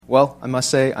Well, I must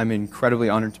say I'm incredibly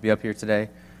honored to be up here today.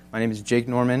 My name is Jake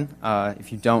Norman.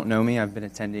 If you don't know me, I've been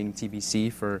attending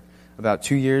TBC for about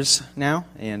 2 years now,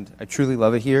 and I truly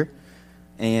love it here.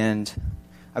 And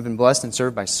I've been blessed and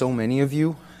served by so many of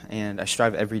you, and I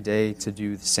strive every day to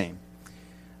do the same.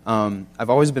 I've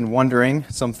always been wondering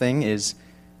something is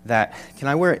that can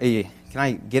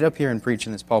I get up here and preach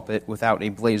in this pulpit without a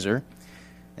blazer?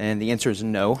 And the answer is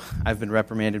no. I've been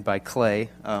reprimanded by Clay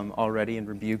already and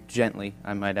rebuked gently,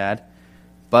 I might add.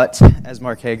 But as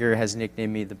Mark Hager has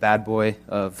nicknamed me the bad boy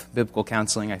of biblical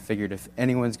counseling, I figured if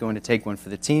anyone's going to take one for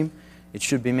the team, it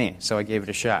should be me. So I gave it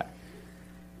a shot.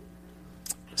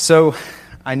 So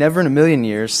I never in a million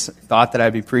years thought that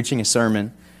I'd be preaching a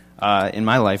sermon in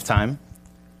my lifetime.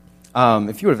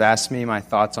 If you would have asked me my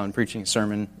thoughts on preaching a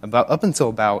sermon up until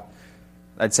about,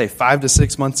 I'd say 5 to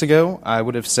 6 months ago, I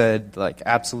would have said,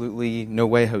 absolutely no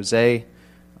way, Jose.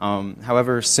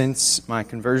 However, since my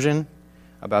conversion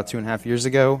about 2.5 years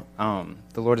ago,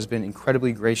 the Lord has been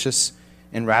incredibly gracious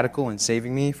and radical in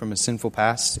saving me from a sinful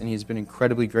past, and He's been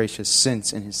incredibly gracious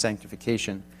since in His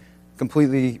sanctification,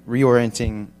 completely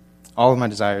reorienting all of my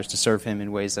desires to serve Him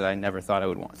in ways that I never thought I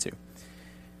would want to.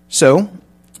 So,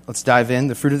 let's dive in.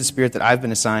 The fruit of the Spirit that I've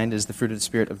been assigned is the fruit of the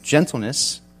Spirit of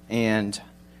gentleness, and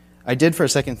I did for a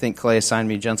second think Clay assigned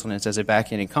me gentleness as a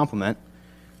backhanded compliment,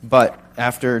 but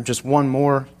after just one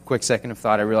more quick second of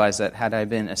thought, I realized that had I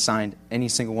been assigned any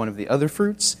single one of the other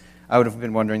fruits, I would have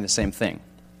been wondering the same thing.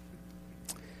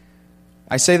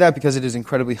 I say that because it is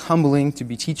incredibly humbling to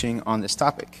be teaching on this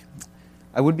topic.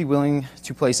 I would be willing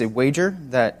to place a wager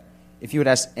that if you had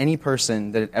asked any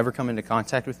person that had ever come into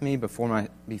contact with me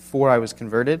before I was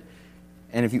converted,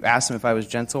 and if you asked them if I was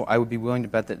gentle, I would be willing to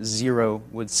bet that 0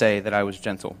 would say that I was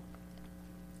gentle.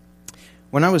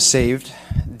 When I was saved,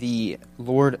 the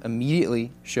Lord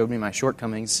immediately showed me my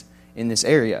shortcomings in this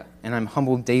area, and I'm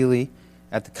humbled daily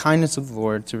at the kindness of the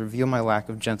Lord to reveal my lack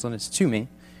of gentleness to me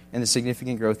and the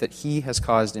significant growth that He has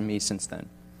caused in me since then.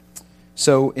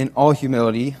 So, in all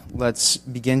humility, let's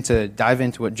begin to dive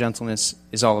into what gentleness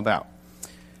is all about.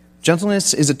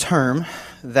 Gentleness is a term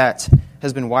that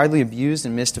has been widely abused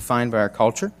and misdefined by our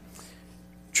culture.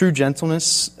 True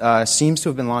gentleness seems to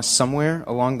have been lost somewhere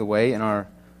along the way in our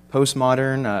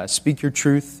postmodern, speak your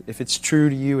truth, if it's true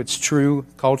to you, it's true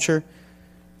culture.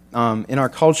 In our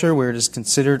culture where it is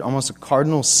considered almost a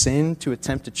cardinal sin to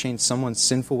attempt to change someone's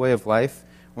sinful way of life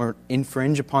or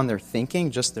infringe upon their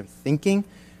thinking, just their thinking,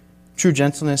 true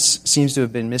gentleness seems to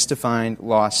have been misdefined,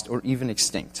 lost, or even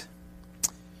extinct.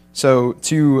 So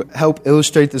to help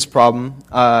illustrate this problem,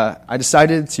 I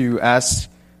decided to ask some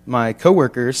of my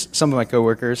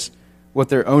coworkers, what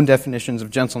their own definitions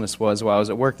of gentleness was while I was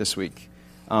at work this week.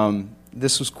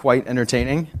 This was quite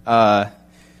entertaining.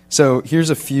 So here's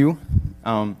a few.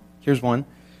 Here's one.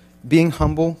 Being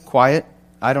humble, quiet,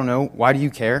 I don't know, why do you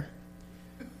care?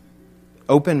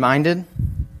 Open-minded,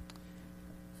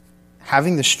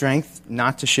 having the strength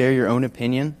not to share your own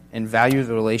opinion and value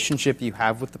the relationship you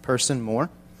have with the person more.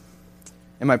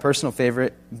 And my personal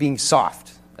favorite, being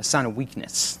soft, a sign of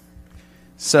weakness.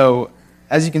 So,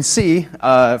 as you can see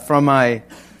from my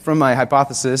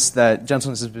hypothesis that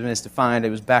gentleness has been misdefined,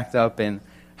 it was backed up in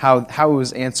how it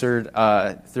was answered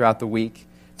throughout the week.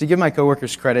 To give my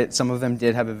coworkers credit, some of them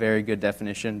did have a very good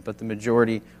definition, but the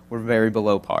majority were very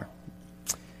below par.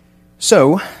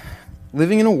 So,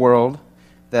 living in a world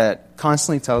that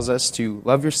constantly tells us to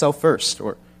love yourself first,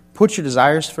 or put your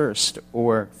desires first,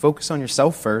 or focus on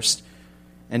yourself first,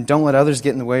 and don't let others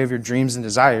get in the way of your dreams and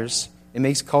desires, it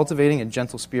makes cultivating a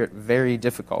gentle spirit very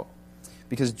difficult.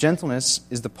 Because gentleness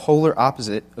is the polar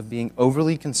opposite of being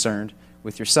overly concerned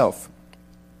with yourself.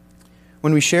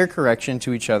 When we share correction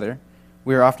to each other,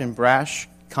 we are often brash,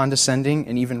 condescending,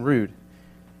 and even rude.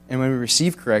 And when we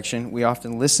receive correction, we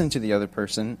often listen to the other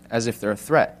person as if they're a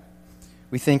threat.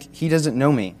 We think, he doesn't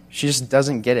know me, she just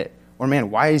doesn't get it, or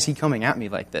man, why is he coming at me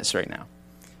like this right now?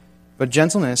 But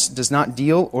gentleness does not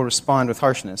deal or respond with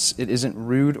harshness. It isn't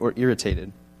rude or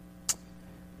irritated.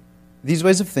 These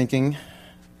ways of thinking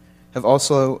have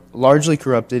also largely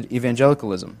corrupted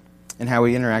evangelicalism and how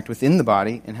we interact within the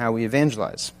body and how we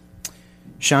evangelize.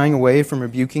 Shying away from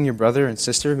rebuking your brother and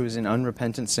sister who is in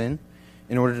unrepentant sin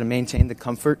in order to maintain the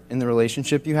comfort in the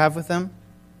relationship you have with them.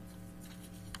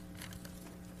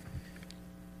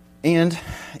 And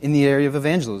in the area of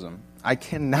evangelism, I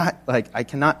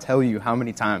cannot tell you how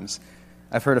many times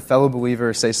I've heard a fellow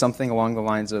believer say something along the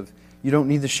lines of, you don't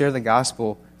need to share the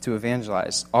gospel to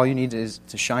evangelize. All you need is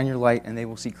to shine your light and they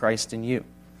will see Christ in you.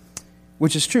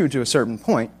 Which is true to a certain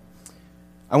point.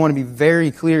 I want to be very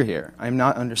clear here. I'm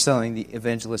not underselling the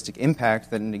evangelistic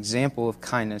impact that an example of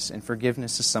kindness and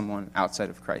forgiveness to someone outside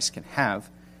of Christ can have.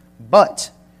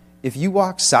 But if you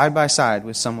walk side by side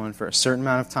with someone for a certain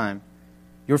amount of time,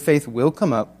 your faith will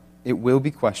come up, it will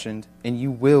be questioned, and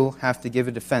you will have to give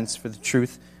a defense for the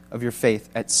truth of your faith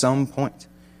at some point.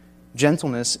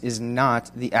 Gentleness is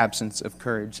not the absence of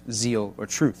courage, zeal, or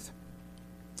truth.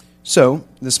 So,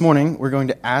 this morning, we're going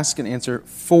to ask and answer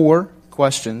 4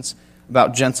 questions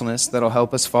about gentleness that will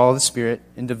help us follow the Spirit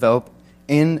in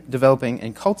developing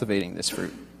and cultivating this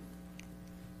fruit.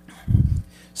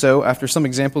 So, after some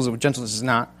examples of what gentleness is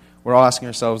not, we're all asking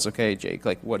ourselves, okay, Jake,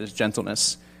 what is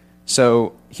gentleness?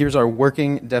 So, here's our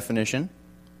working definition.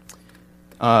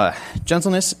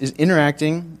 Gentleness is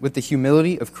interacting with the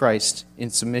humility of Christ in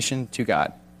submission to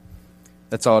God.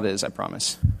 That's all it is, I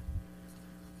promise.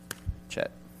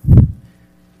 Chet.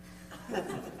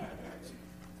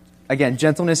 Again,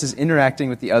 gentleness is interacting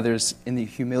with the others in the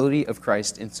humility of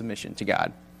Christ in submission to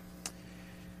God.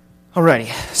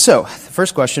 Alrighty, so the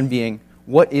first question being,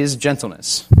 what is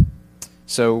gentleness?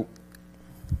 So,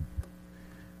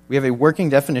 we have a working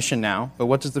definition now, but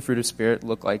what does the fruit of Spirit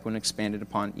look like when expanded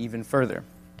upon even further?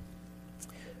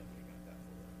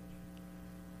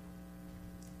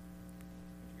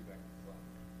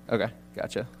 Okay,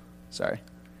 gotcha. Sorry.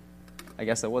 I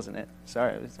guess that wasn't it.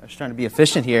 Sorry, I was trying to be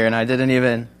efficient here, and I didn't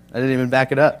even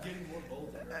back it up.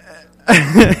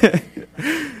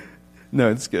 No,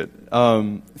 it's good.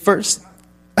 First,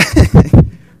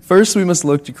 we must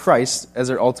look to Christ as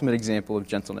our ultimate example of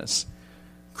gentleness.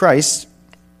 Christ,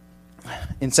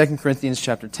 in 2 Corinthians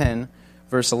chapter 10,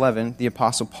 verse 11, the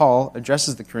Apostle Paul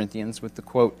addresses the Corinthians with the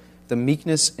quote, "the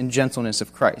meekness and gentleness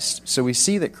of Christ." So we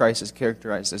see that Christ is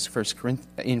characterized as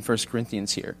in 1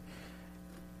 Corinthians here.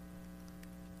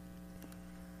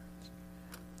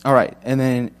 All right, and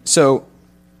then, so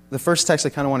the first text I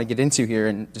kind of want to get into here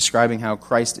in describing how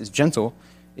Christ is gentle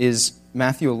is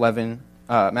Matthew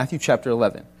chapter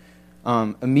 11.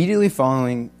 Immediately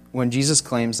following when Jesus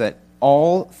claims that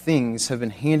all things have been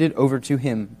handed over to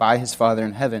him by his Father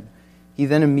in heaven, he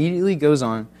then immediately goes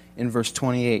on in verse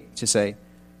 28 to say,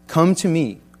 "Come to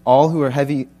me, all who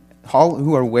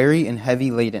are weary and heavy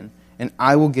laden, and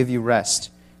I will give you rest.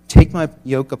 Take my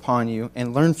yoke upon you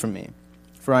and learn from me,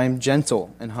 for I am gentle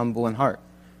and humble in heart,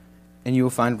 and you will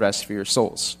find rest for your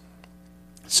souls."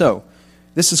 So,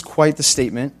 this is quite the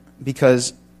statement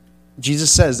because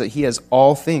Jesus says that he has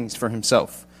all things for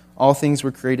himself. All things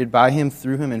were created by him,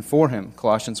 through him, and for him,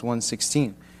 Colossians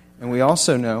 1:16. And we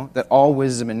also know that all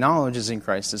wisdom and knowledge is in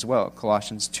Christ as well,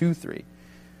 Colossians 2:3.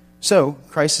 So,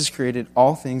 Christ has created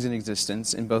all things in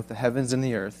existence in both the heavens and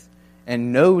the earth,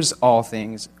 and knows all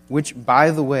things, which,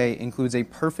 by the way, includes a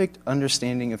perfect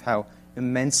understanding of how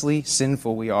immensely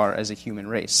sinful we are as a human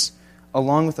race,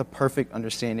 along with a perfect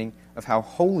understanding of how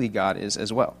holy God is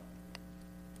as well.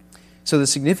 So the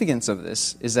significance of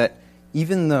this is that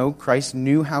even though Christ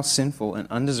knew how sinful and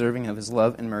undeserving of his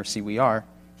love and mercy we are,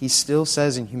 he still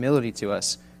says in humility to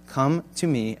us, "Come to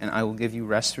me and I will give you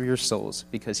rest for your souls,"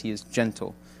 because he is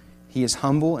gentle. He is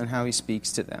humble in how he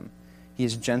speaks to them. He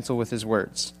is gentle with his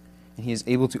words. And he is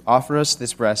able to offer us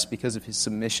this rest because of his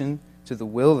submission to the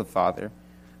will of the Father,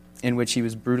 in which he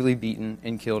was brutally beaten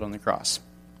and killed on the cross,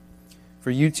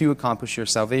 for you to accomplish your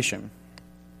salvation.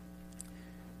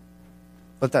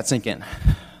 Let that sink in.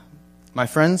 My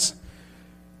friends,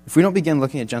 if we don't begin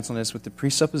looking at gentleness with the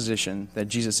presupposition that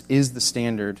Jesus is the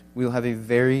standard, we will have a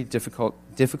very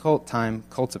difficult time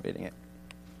cultivating it.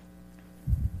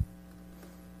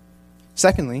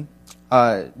 Secondly,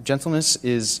 gentleness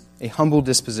is a humble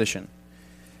disposition.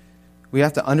 We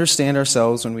have to understand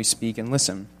ourselves when we speak and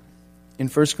listen. In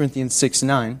 1 Corinthians 6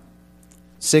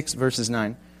 verses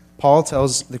 9, Paul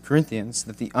tells the Corinthians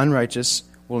that the unrighteous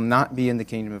will not be in the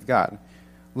kingdom of God.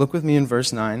 Look with me in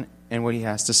verse 9 and what he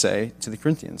has to say to the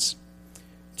Corinthians.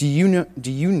 Do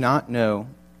you not know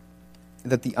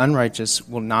that the unrighteous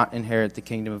will not inherit the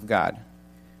kingdom of God?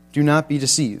 Do not be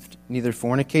deceived. Neither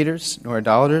fornicators, nor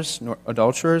idolaters, nor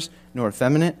adulterers, nor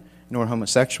effeminate, nor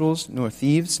homosexuals, nor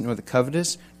thieves, nor the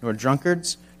covetous, nor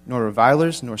drunkards, nor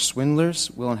revilers, nor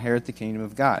swindlers will inherit the kingdom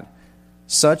of God.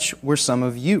 Such were some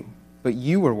of you, but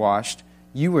you were washed,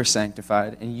 you were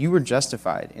sanctified, and you were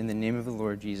justified in the name of the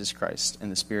Lord Jesus Christ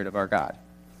and the Spirit of our God.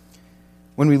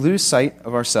 When we lose sight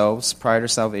of ourselves prior to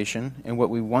salvation and what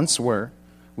we once were,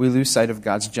 we lose sight of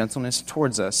God's gentleness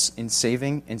towards us in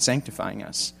saving and sanctifying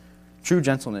us. True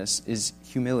gentleness is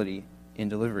humility in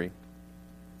delivery.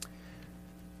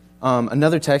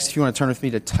 Another text, if you want to turn with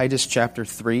me to Titus chapter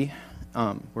 3, we're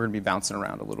going to be bouncing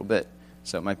around a little bit,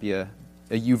 so it might be a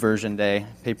YouVersion day.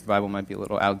 Paper Bible might be a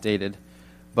little outdated.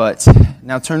 But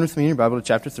now turn with me in your Bible to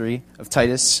chapter 3 of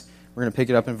Titus. We're going to pick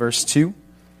it up in verse 2.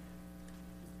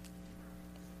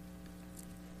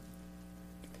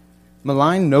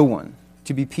 Malign no one,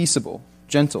 to be peaceable,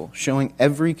 gentle, showing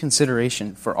every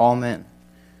consideration for all men.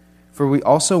 For we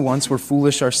also once were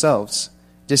foolish ourselves,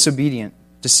 disobedient,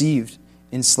 deceived,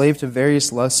 enslaved to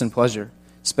various lusts and pleasure,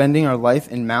 spending our life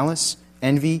in malice,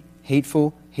 envy,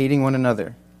 hateful, hating one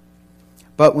another.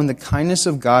 But when the kindness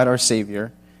of God our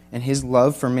Savior and his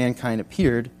love for mankind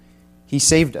appeared, he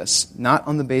saved us, not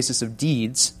on the basis of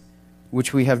deeds,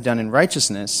 which we have done in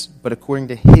righteousness, but according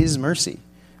to his mercy,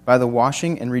 by the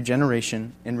washing and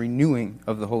regeneration and renewing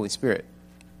of the Holy Spirit.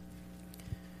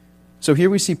 So here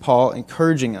we see Paul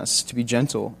encouraging us to be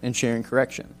gentle in sharing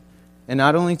correction. And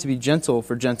not only to be gentle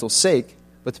for gentle's sake,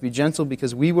 but to be gentle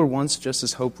because we were once just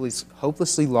as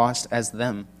hopelessly lost as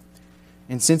them.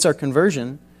 And since our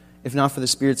conversion, if not for the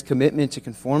Spirit's commitment to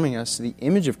conforming us to the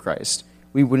image of Christ,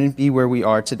 we wouldn't be where we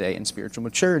are today in spiritual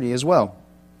maturity as well.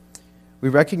 We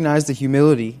recognize the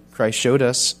humility Christ showed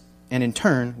us, and in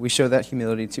turn, we show that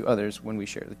humility to others when we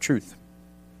share the truth.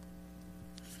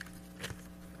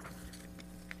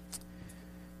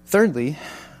 Thirdly,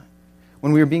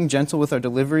 when we are being gentle with our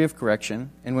delivery of correction,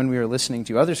 and when we are listening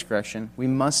to others' correction, we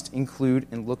must include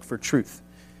and look for truth.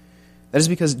 That is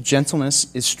because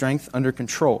gentleness is strength under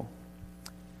control.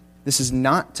 This is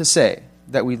not to say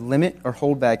that we limit or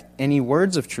hold back any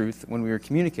words of truth when we are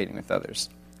communicating with others,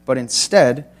 but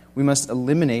instead, we must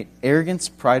eliminate arrogance,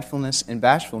 pridefulness, and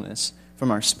bashfulness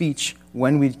from our speech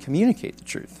when we communicate the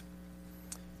truth.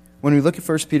 When we look at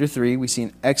 1 Peter 3, we see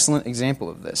an excellent example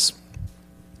of this.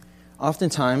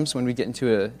 Oftentimes, when we get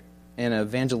into an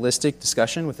evangelistic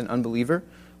discussion with an unbeliever,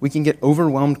 we can get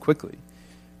overwhelmed quickly.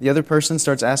 The other person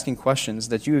starts asking questions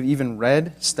that you have even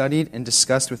read, studied, and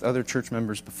discussed with other church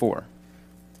members before.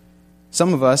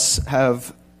 Some of us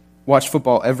have watched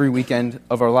football every weekend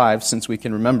of our lives since we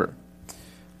can remember.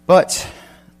 But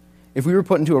if we were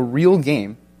put into a real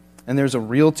game and there's a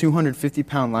real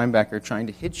 250-pound linebacker trying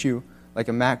to hit you like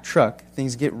a Mack truck,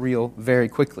 things get real very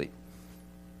quickly.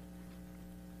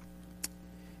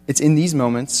 It's in these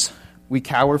moments we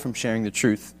cower from sharing the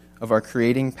truth of our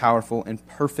creating, powerful, and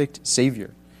perfect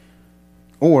Savior.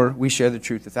 Or we share the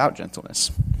truth without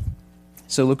gentleness.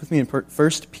 So look with me in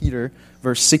 1 Peter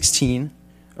verse 16,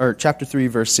 or chapter 3,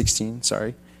 verse 16,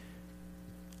 sorry.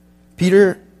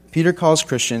 Peter calls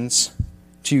Christians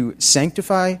to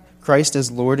sanctify Christ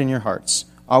as Lord in your hearts,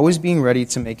 always being ready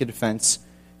to make a defense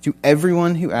to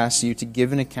everyone who asks you to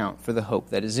give an account for the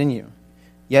hope that is in you,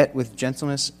 yet with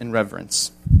gentleness and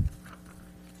reverence.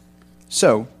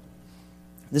 So,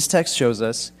 this text shows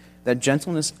us that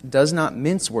gentleness does not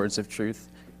mince words of truth.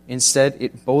 Instead,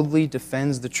 it boldly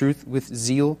defends the truth with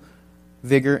zeal,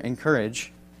 vigor, and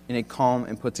courage in a calm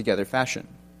and put-together fashion.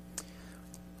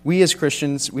 We as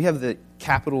Christians, we have the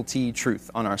capital T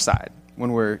truth on our side.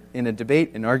 When we're in a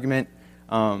debate, an argument,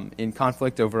 in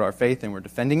conflict over our faith, and we're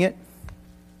defending it.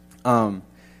 Bobby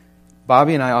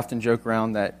and I often joke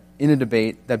around that in a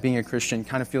debate, that being a Christian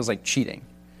kind of feels like cheating.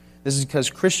 This is because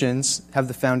Christians have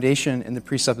the foundation and the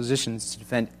presuppositions to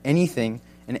defend anything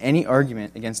and any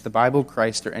argument against the Bible,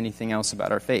 Christ, or anything else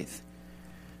about our faith.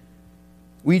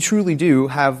 We truly do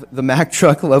have the Mack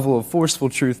truck level of forceful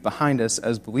truth behind us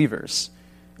as believers,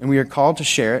 and we are called to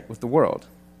share it with the world,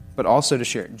 but also to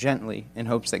share it gently in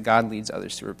hopes that God leads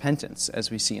others to repentance, as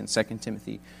we see in 2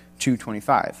 Timothy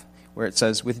 2:25, where it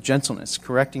says, with gentleness,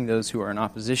 correcting those who are in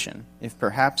opposition, if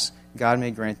perhaps God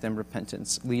may grant them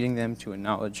repentance, leading them to a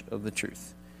knowledge of the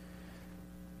truth.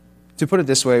 To put it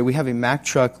this way, we have a Mack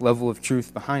truck level of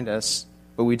truth behind us,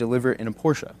 but we deliver it in a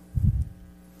Porsche.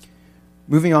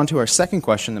 Moving on to our second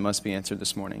question that must be answered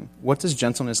this morning. What does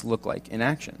gentleness look like in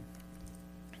action?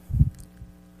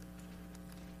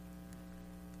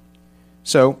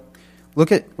 So, we're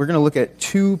going to look at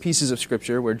two pieces of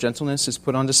Scripture where gentleness is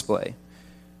put on display.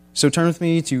 So turn with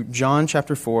me to John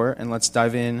chapter 4, and let's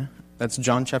dive in. That's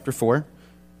John chapter 4.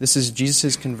 This is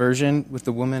Jesus' conversion with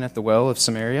the woman at the well of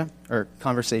Samaria, or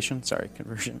conversation,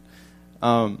 conversion.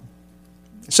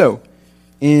 So,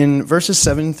 in verses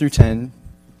 7 through 10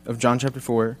 of John chapter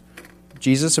 4,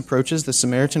 Jesus approaches the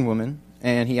Samaritan woman,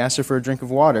 and he asks her for a drink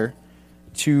of water,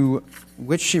 to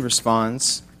which she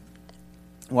responds,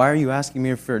 "Why are you asking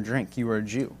me for a drink? You are a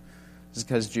Jew." This is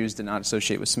because Jews did not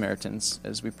associate with Samaritans,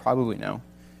 as we probably know.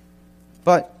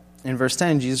 But in verse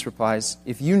 10, Jesus replies,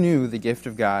 "If you knew the gift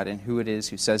of God and who it is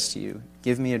who says to you,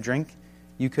 'Give me a drink,'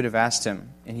 you could have asked him,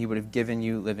 and he would have given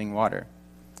you living water."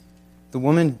 The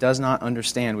woman does not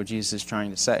understand what Jesus is trying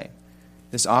to say.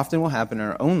 This often will happen in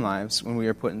our own lives when we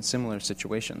are put in similar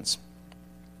situations.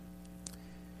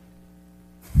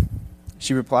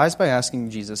 She replies by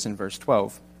asking Jesus in verse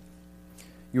 12,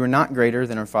 "You are not greater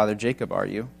than our father Jacob, are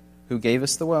you, who gave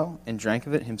us the well and drank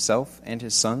of it himself and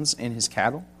his sons and his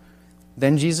cattle?"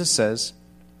 Then Jesus says,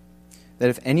 that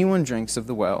if anyone drinks of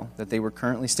the well that they were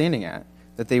currently standing at,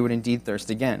 that they would indeed thirst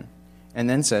again. And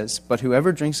then says, but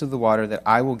whoever drinks of the water that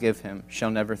I will give him shall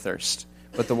never thirst.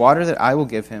 But the water that I will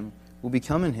give him will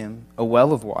become in him a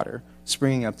well of water,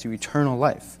 springing up to eternal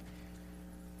life.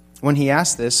 When he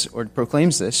asks this, or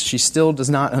proclaims this, she still does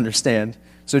not understand,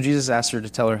 so Jesus asks her to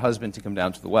tell her husband to come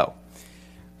down to the well.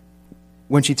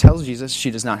 When she tells Jesus she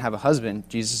does not have a husband,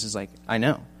 Jesus is like, I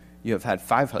know, you have had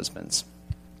 5 husbands.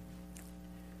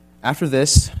 After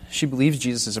this, she believes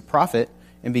Jesus is a prophet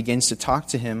and begins to talk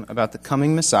to him about the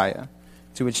coming Messiah,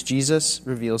 to which Jesus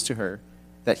reveals to her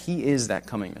that he is that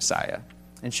coming Messiah.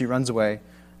 And she runs away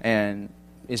and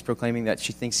is proclaiming that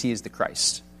she thinks he is the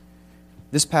Christ.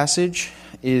 This passage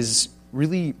is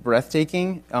really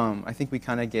breathtaking. I think we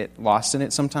kind of get lost in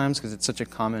it sometimes because it's such a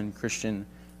common Christian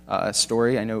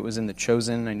story. I know it was in The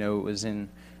Chosen. I know it's in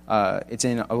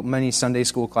many Sunday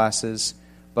school classes.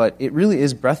 But it really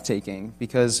is breathtaking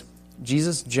because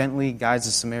Jesus gently guides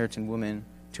a Samaritan woman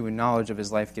to a knowledge of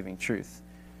his life-giving truth.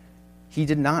 He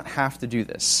did not have to do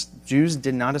this. Jews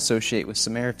did not associate with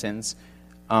Samaritans.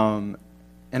 And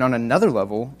on another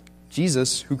level,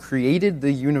 Jesus, who created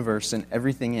the universe and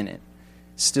everything in it,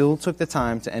 still took the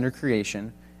time to enter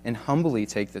creation and humbly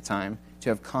take the time to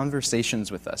have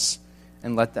conversations with us.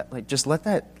 And let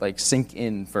that sink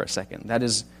in for a second. That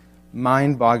is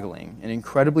mind-boggling and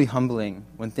incredibly humbling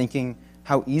when thinking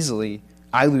how easily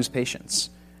I lose patience.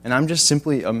 And I'm just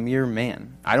simply a mere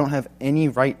man. I don't have any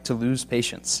right to lose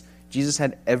patience. Jesus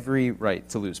had every right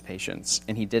to lose patience,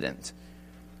 and he didn't.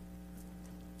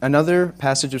 Another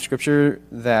passage of Scripture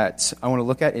that I want to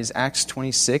look at is Acts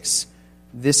 26.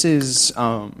 This is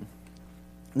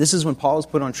when Paul is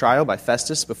put on trial by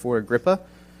Festus before Agrippa,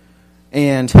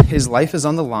 and his life is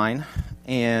on the line,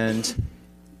 and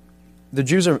the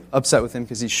Jews are upset with him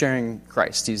because he's sharing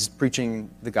Christ. He's preaching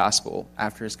the gospel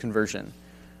after his conversion.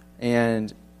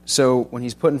 And so when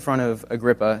he's put in front of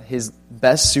Agrippa, his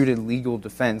best-suited legal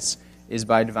defense is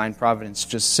by divine providence,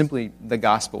 just simply the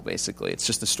gospel, basically. It's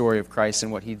just the story of Christ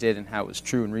and what he did and how it was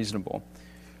true and reasonable.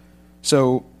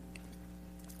 So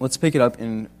let's pick it up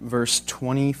in verse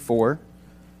 24.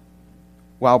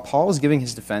 While Paul is giving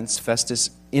his defense,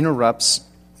 Festus interrupts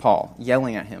Paul,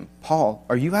 yelling at him, Paul,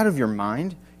 are you out of your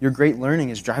mind? Your great learning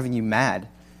is driving you mad.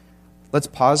 Let's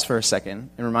pause for a second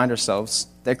and remind ourselves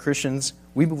that Christians,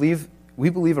 we believe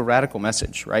a radical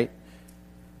message, right?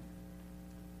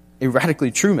 A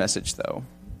radically true message, though.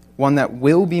 One that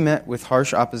will be met with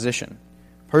harsh opposition.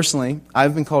 Personally,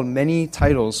 I've been called many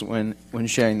titles when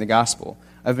sharing the gospel.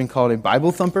 I've been called a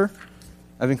Bible thumper.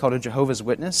 I've been called a Jehovah's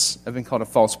Witness. I've been called a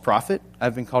false prophet.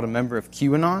 I've been called a member of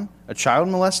QAnon, a child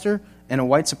molester, and a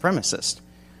white supremacist.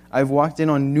 I've walked in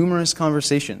on numerous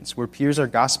conversations where peers are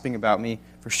gossiping about me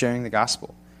for sharing the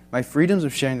gospel. My freedoms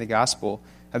of sharing the gospel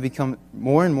have become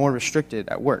more and more restricted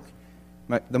at work,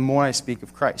 the more I speak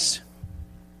of Christ.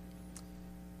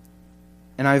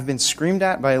 And I've been screamed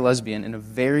at by a lesbian in a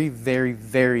very, very,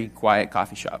 very quiet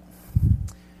coffee shop.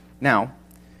 Now,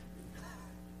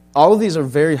 all of these are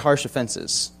very harsh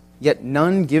offenses, yet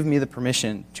none give me the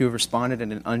permission to have responded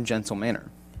in an ungentle manner.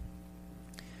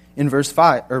 In verse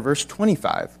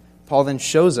 25, Paul then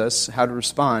shows us how to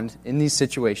respond in these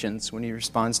situations when he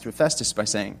responds to Festus by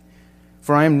saying,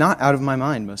 For I am not out of my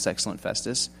mind, most excellent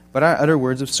Festus, but I utter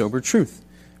words of sober truth.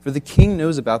 For the king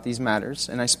knows about these matters,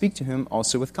 and I speak to him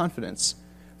also with confidence.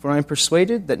 For I am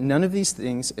persuaded that none of these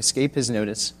things escape his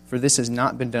notice, for this has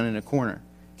not been done in a corner.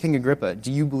 King Agrippa,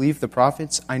 do you believe the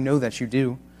prophets? I know that you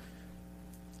do.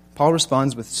 Paul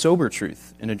responds with sober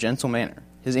truth in a gentle manner.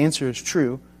 His answer is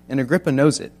true, and Agrippa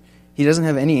knows it. He doesn't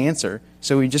have any answer,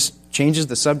 so he just changes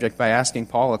the subject by asking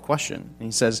Paul a question. And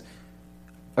he says,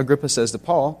 Agrippa says to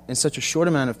Paul, in such a short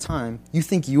amount of time, you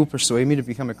think you will persuade me to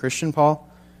become a Christian, Paul?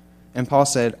 And Paul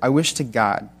said, I wish to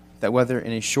God that whether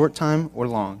in a short time or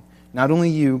long, not only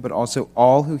you, but also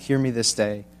all who hear me this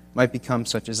day might become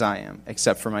such as I am,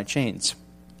 except for my chains.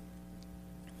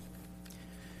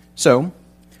 So,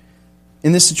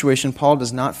 in this situation, Paul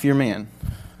does not fear man.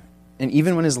 And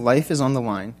even when his life is on the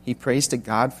line, he prays to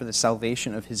God for the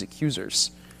salvation of his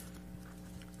accusers.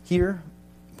 Here,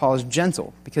 Paul is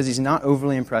gentle because he's not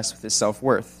overly impressed with his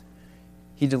self-worth.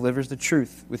 He delivers the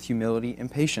truth with humility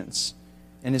and patience,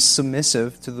 and is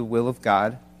submissive to the will of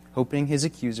God, hoping his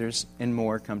accusers and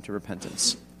more come to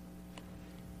repentance.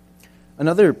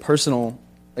 Another personal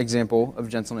example of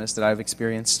gentleness that I've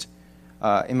experienced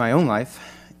in my own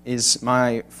life is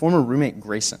my former roommate,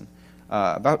 Grayson.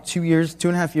 About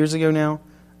 2.5 years ago now,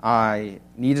 I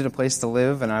needed a place to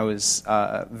live, and I was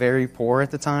very poor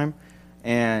at the time.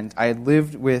 And I had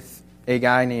lived with a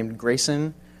guy named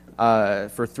Grayson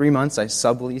for 3 months. I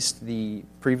subleased the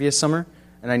previous summer,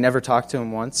 and I never talked to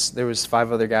him once. There was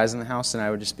 5 other guys in the house, and I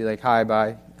would just be like, hi,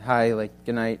 bye, hi, like,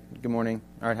 good night, good morning,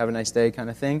 all right, have a nice day kind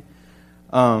of thing.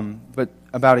 But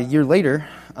about a year later,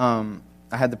 I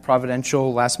had the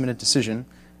providential last-minute decision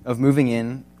of moving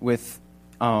in with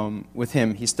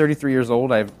him. He's 33 years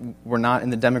old. We're not in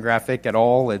the demographic at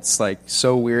all. It's like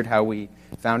so weird how we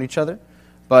found each other.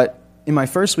 But in my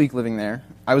first week living there,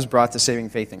 I was brought to saving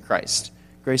faith in Christ.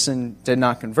 Grayson did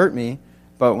not convert me,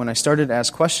 but when I started to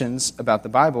ask questions about the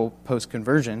Bible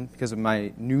post-conversion because of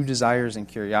my new desires and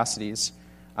curiosities,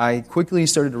 I quickly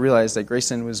started to realize that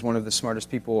Grayson was one of the smartest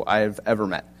people I've ever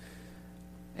met.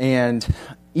 And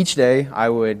each day I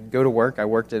would go to work. I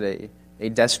worked at a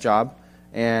desk job,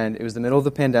 and it was the middle of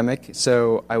the pandemic,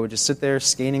 so I would just sit there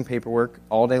scanning paperwork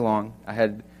all day long. I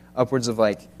had upwards of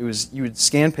you would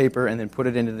scan paper and then put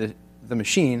it into the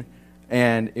machine,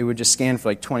 and it would just scan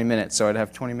for 20 minutes, so I'd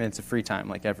have 20 minutes of free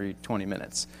time every 20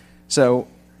 minutes. So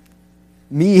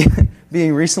me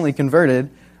being recently converted,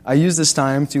 I used this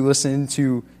time to listen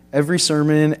to every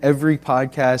sermon, every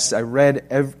podcast.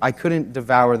 I couldn't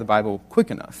devour the Bible quick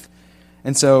enough.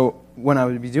 And so when I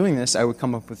would be doing this, I would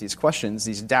come up with these questions,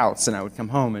 these doubts, and I would come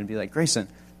home and be like, Grayson,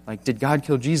 did God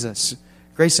kill Jesus?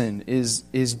 Grayson, is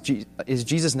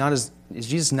Jesus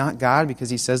not God because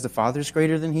he says the Father's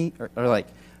greater than he? Or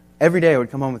every day I would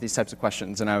come home with these types of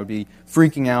questions, and I would be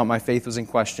freaking out. My faith was in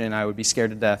question. I would be scared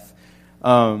to death.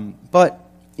 But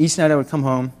each night I would come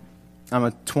home. I'm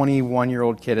a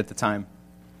 21-year-old kid at the time.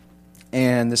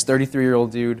 And this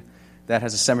 33-year-old dude that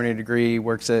has a seminary degree,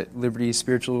 works at Liberty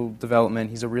Spiritual Development.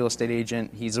 He's a real estate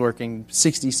agent. He's working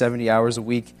 60, 70 hours a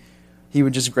week. He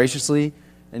would just graciously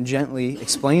and gently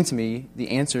explain to me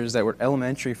the answers that were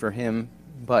elementary for him,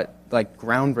 but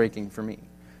groundbreaking for me.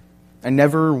 I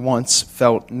never once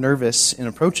felt nervous in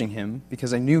approaching him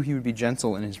because I knew he would be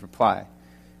gentle in his reply.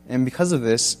 And because of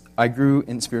this, I grew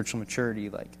in spiritual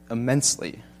maturity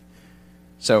immensely.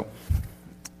 So,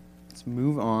 let's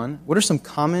move on. What are some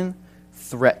common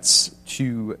threats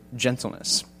to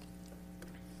gentleness?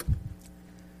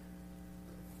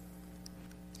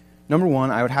 Number one,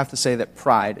 I would have to say that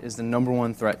pride is the number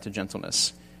one threat to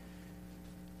gentleness.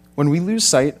 When we lose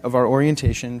sight of our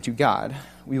orientation to God,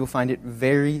 we will find it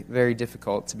very, very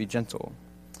difficult to be gentle.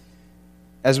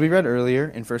 As we read earlier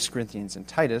in 1 Corinthians and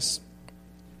Titus,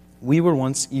 we were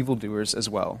once evildoers as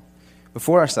well,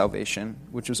 before our salvation,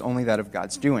 which was only that of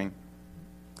God's doing.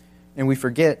 And we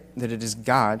forget that it is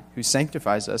God who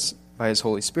sanctifies us by his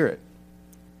Holy Spirit.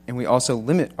 And we also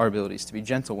limit our abilities to be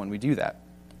gentle when we do that.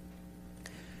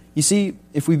 You see,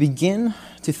 if we begin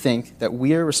to think that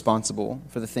we are responsible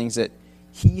for the things that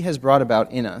he has brought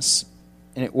about in us,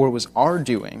 or was our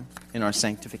doing in our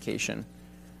sanctification,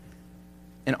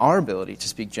 and our ability to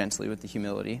speak gently with the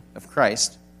humility of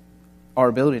Christ, our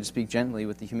ability to speak gently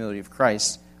with the humility of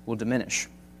Christ will diminish.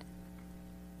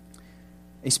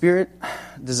 A spirit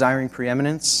desiring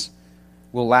preeminence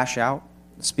will lash out,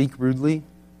 speak rudely,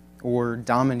 or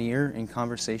domineer in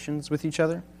conversations with each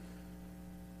other.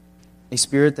 A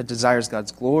spirit that desires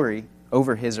God's glory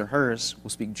over his or hers will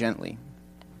speak gently.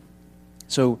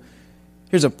 So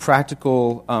here's a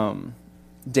practical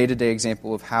day-to-day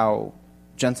example of how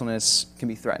gentleness can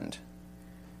be threatened.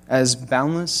 As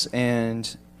Boundless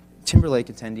and Timberlake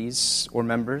attendees or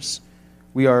members,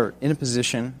 we are in a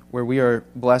position where we are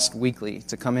blessed weekly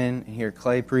to come in and hear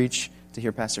Clay preach, to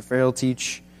hear Pastor Farrell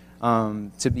teach,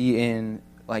 to be in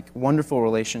wonderful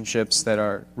relationships that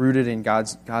are rooted in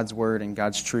God's word and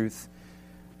God's truth.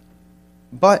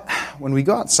 But when we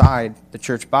go outside the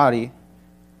church body,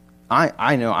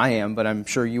 I know I am, but I'm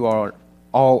sure you all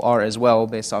are as well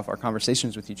based off our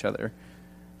conversations with each other.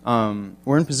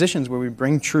 We're in positions where we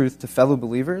bring truth to fellow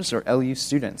believers or LU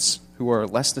students who are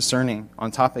less discerning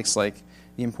on topics like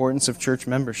the importance of church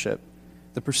membership,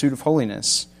 the pursuit of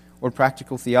holiness, or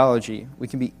practical theology. We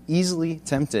can be easily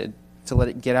tempted to let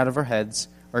it get out of our heads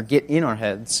or get in our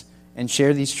heads and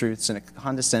share these truths in a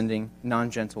condescending,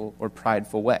 non-gentle, or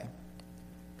prideful way.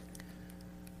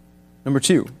 Number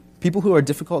two, people who are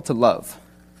difficult to love.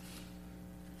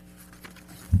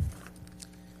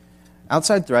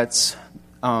 Outside threats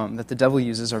that the devil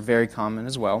uses are very common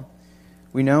as well.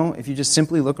 We know if you just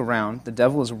simply look around, the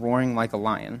devil is roaring like a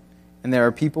lion, and there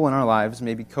are people in our lives,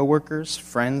 maybe coworkers,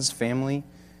 friends, family,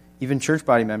 even church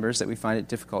body members that we find it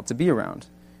difficult to be around.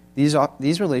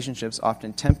 These relationships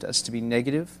often tempt us to be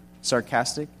negative,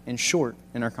 sarcastic, and short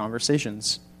in our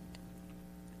conversations.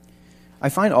 I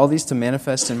find all these to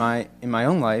manifest in my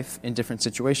own life in different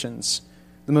situations.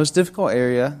 The most difficult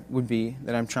area of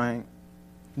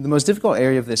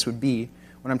this would be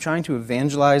when I'm trying to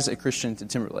evangelize a Christian to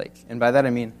Timberlake. And by that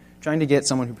I mean trying to get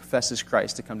someone who professes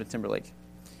Christ to come to Timberlake.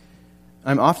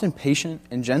 I'm often patient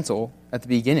and gentle at the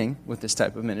beginning with this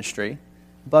type of ministry,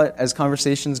 but as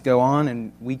conversations go on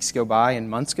and weeks go by and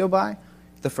months go by,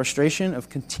 the frustration of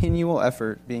continual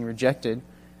effort being rejected,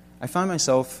 I find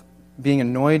myself being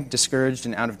annoyed, discouraged,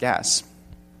 and out of gas.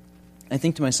 I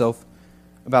think to myself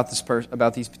about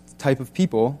these type of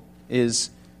people is,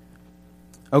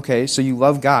 okay, so you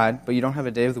love God, but you don't have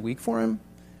a day of the week for him?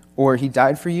 Or he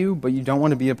died for you, but you don't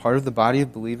want to be a part of the body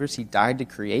of believers he died to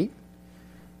create?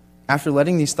 After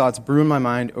letting these thoughts brew in my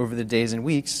mind over the days and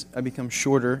weeks, I become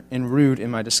shorter and rude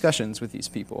in my discussions with these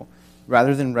people,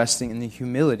 rather than resting in the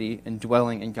humility and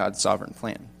dwelling in God's sovereign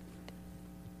plan.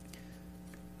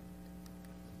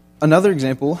 Another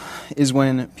example is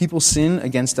when people sin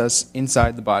against us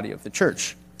inside the body of the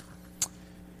church.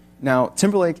 Now,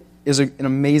 Timberlake is an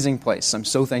amazing place. I'm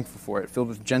so thankful for it, filled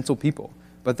with gentle people.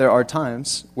 But there are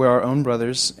times where our own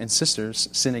brothers and sisters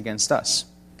sin against us.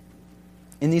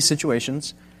 In these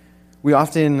situations, we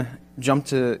often jump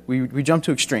to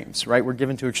extremes, right? We're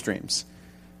given to extremes.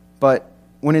 But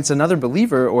when it's another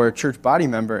believer or a church body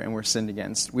member and we're sinned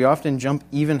against, we often jump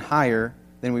even higher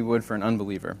than we would for an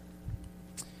unbeliever.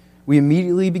 We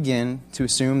immediately begin to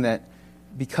assume that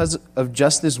because of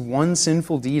just this one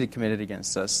sinful deed committed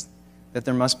against us, that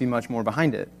there must be much more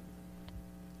behind it.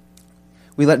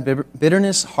 We let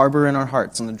bitterness harbor in our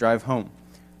hearts on the drive home.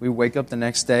 We wake up the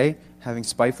next day having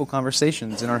spiteful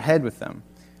conversations in our head with them.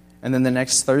 And then the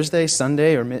next Thursday,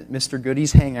 Sunday, or Mr.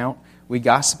 Goodies hangout, we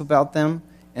gossip about them.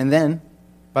 And then,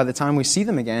 by the time we see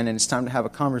them again and it's time to have a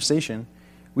conversation,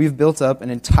 we've built up an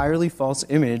entirely false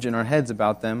image in our heads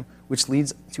about them, which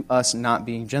leads to us not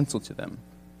being gentle to them.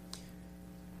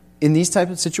 In these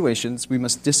types of situations, we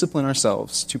must discipline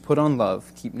ourselves to put on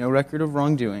love, keep no record of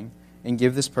wrongdoing, and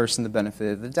give this person the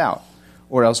benefit of the doubt,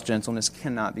 or else gentleness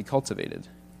cannot be cultivated.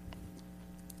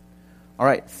 All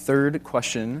right, third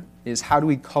question is, how do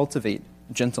we cultivate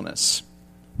gentleness?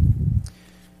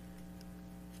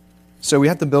 So we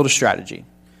have to build a strategy.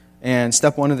 And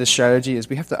step one of this strategy is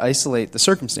we have to isolate the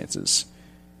circumstances.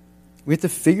 We have to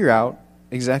figure out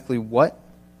exactly what,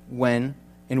 when,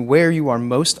 and where you are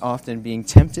most often being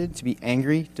tempted to be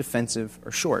angry, defensive,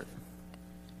 or short.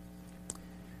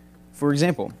 For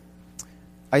example,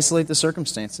 isolate the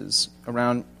circumstances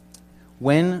around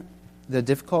when the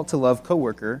difficult-to-love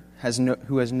coworker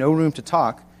who has no room to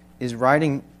talk is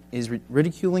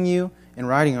ridiculing you and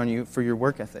riding on you for your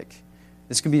work ethic.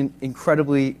 This could be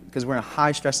incredibly, because we're in a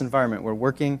high-stress environment. We're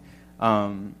working,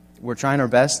 we're trying our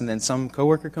best, and then some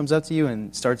coworker comes up to you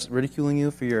and starts ridiculing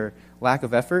you for your lack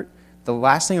of effort. The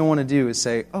last thing I want to do is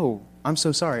say, oh, I'm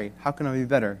so sorry. How can I be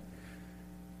better?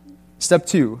 Step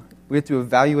two, we have to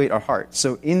evaluate our heart.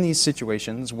 So in these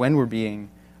situations, when we're being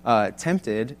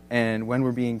tempted and when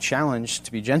we're being challenged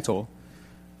to be gentle,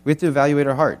 we have to evaluate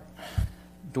our heart.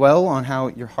 Dwell on how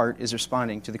your heart is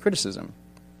responding to the criticism.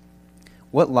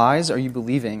 What lies are you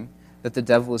believing that the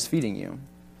devil is feeding you?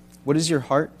 What is your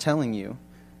heart telling you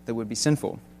that would be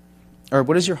sinful? Or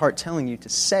what is your heart telling you to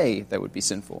say that would be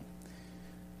sinful?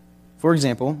 For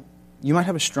example, you might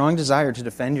have a strong desire to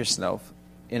defend yourself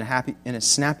in a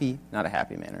snappy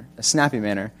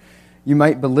manner. You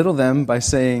might belittle them by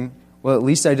saying, well, at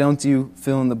least I don't do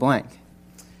fill in the blank.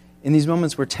 In these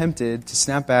moments, we're tempted to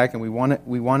snap back and we want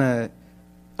to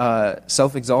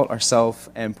self-exalt ourselves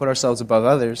and put ourselves above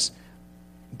others,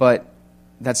 but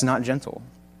that's not gentle.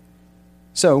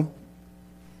 So,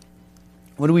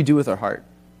 what do we do with our heart?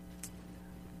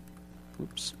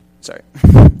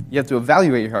 You have to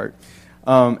evaluate your heart.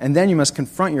 And then you must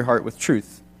confront your heart with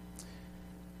truth.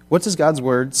 What does God's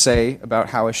word say about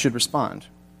how I should respond?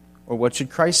 Or what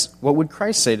would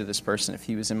Christ say to this person if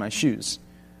he was in my shoes?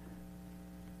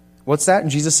 What's that?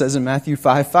 Jesus says in Matthew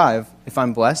 5:5, if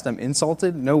I'm blessed, I'm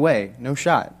insulted? No way, no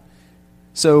shot.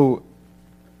 So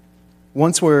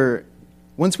once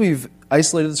we've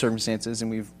isolated the circumstances and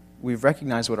we've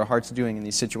recognized what our heart's doing in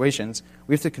these situations,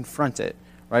 we have to confront it,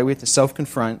 right? We have to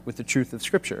self-confront with the truth of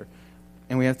Scripture.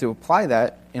 And we have to apply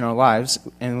that in our lives,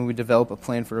 and we develop a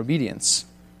plan for obedience.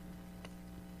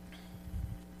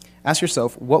 Ask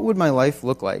yourself, what would my life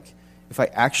look like if I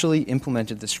actually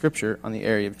implemented the Scripture on the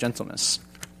area of gentleness?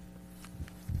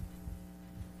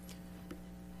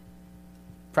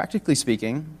 Practically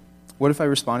speaking, what if I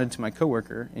responded to my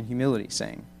coworker in humility,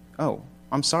 saying, oh,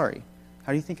 I'm sorry.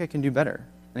 How do you think I can do better?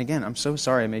 And again, I'm so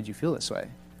sorry I made you feel this way.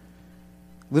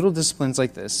 Little disciplines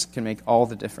like this can make all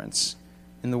the difference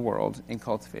in the world in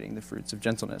cultivating the fruits of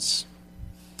gentleness.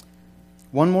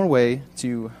 One more way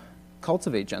to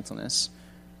cultivate gentleness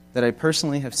that I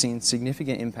personally have seen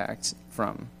significant impact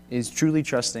from is truly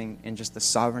trusting in just the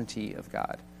sovereignty of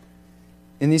God.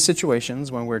 In these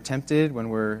situations, when we're tempted, when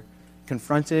we're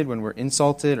confronted, when we're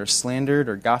insulted or slandered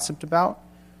or gossiped about,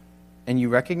 and you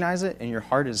recognize it and your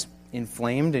heart is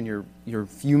inflamed and you're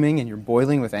fuming and you're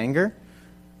boiling with anger,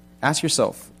 ask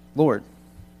yourself, Lord,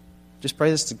 just pray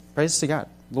this to God.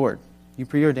 Lord, you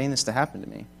preordained this to happen to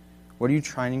me. What are you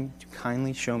trying to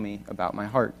kindly show me about my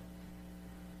heart?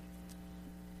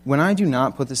 When I do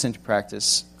not put this into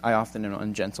practice, I often am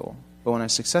ungentle. But when I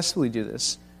successfully do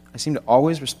this, I seem to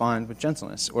always respond with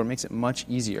gentleness, or it makes it much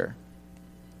easier.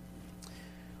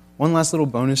 One last little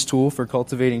bonus tool for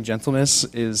cultivating gentleness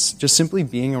is just simply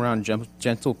being around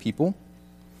gentle people.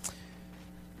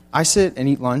 I sit and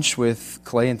eat lunch with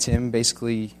Clay and Tim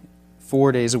basically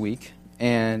 4 days a week,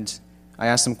 and I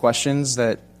ask them questions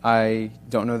that I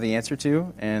don't know the answer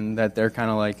to, and that they're kind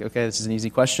of like, okay, this is an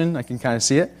easy question, I can kind of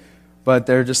see it, but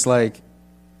they're just like,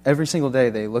 every single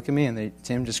day they look at me and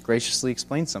Tim just graciously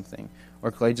explains something, or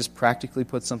Clay just practically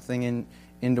puts something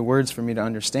into words for me to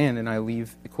understand, and I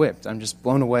leave equipped. I'm just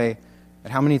blown away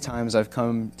at how many times I've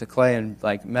come to Clay and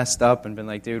like messed up and been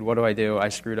like, dude, what do? I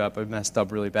screwed up. I messed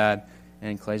up really bad.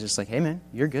 And Clay's just like, hey man,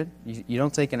 you're good. You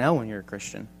don't take an L when you're a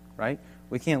Christian, right?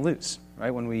 We can't lose, right?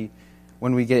 When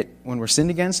we're sinned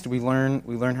against, we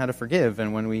learn how to forgive,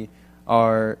 and when we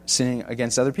are sinning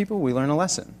against other people, we learn a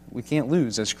lesson. We can't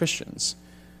lose as Christians.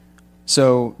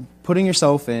 So putting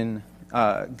yourself in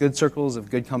good circles of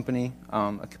good company,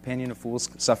 a companion of fools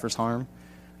suffers harm,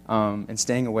 and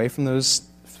staying away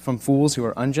from fools who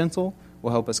are ungentle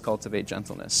will help us cultivate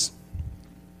gentleness.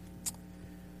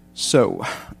 So,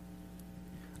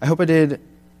 I hope I did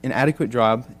an adequate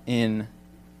job in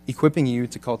equipping you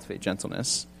to cultivate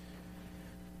gentleness.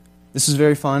 This was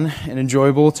very fun and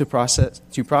enjoyable to process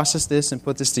this and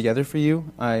put this together for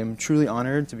you. I am truly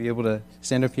honored to be able to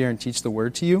stand up here and teach the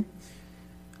word to you.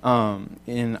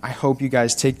 And I hope you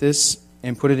guys take this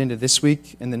and put it into this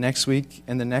week and the next week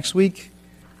and the next week.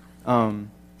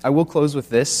 I will close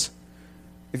with this.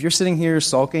 If you're sitting here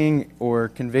sulking or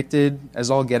convicted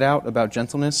as all get out about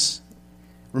gentleness,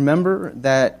 remember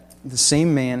that the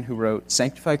same man who wrote,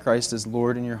 "Sanctify Christ as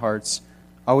Lord in your hearts,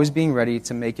 always being ready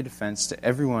to make a defense to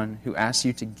everyone who asks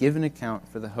you to give an account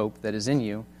for the hope that is in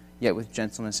you, yet with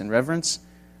gentleness and reverence,"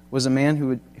 was a man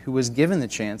who was given the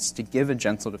chance to give a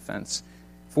gentle defense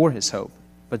for his hope,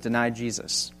 but denied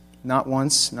Jesus. Not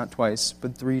once, not twice,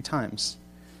 but 3 times.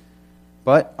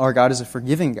 But our God is a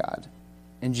forgiving God,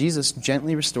 and Jesus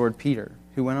gently restored Peter,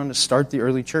 who went on to start the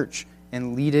early church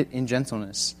and lead it in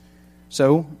gentleness.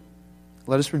 So,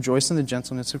 let us rejoice in the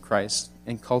gentleness of Christ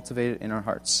and cultivate it in our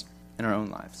hearts, in our own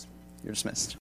lives. You're dismissed.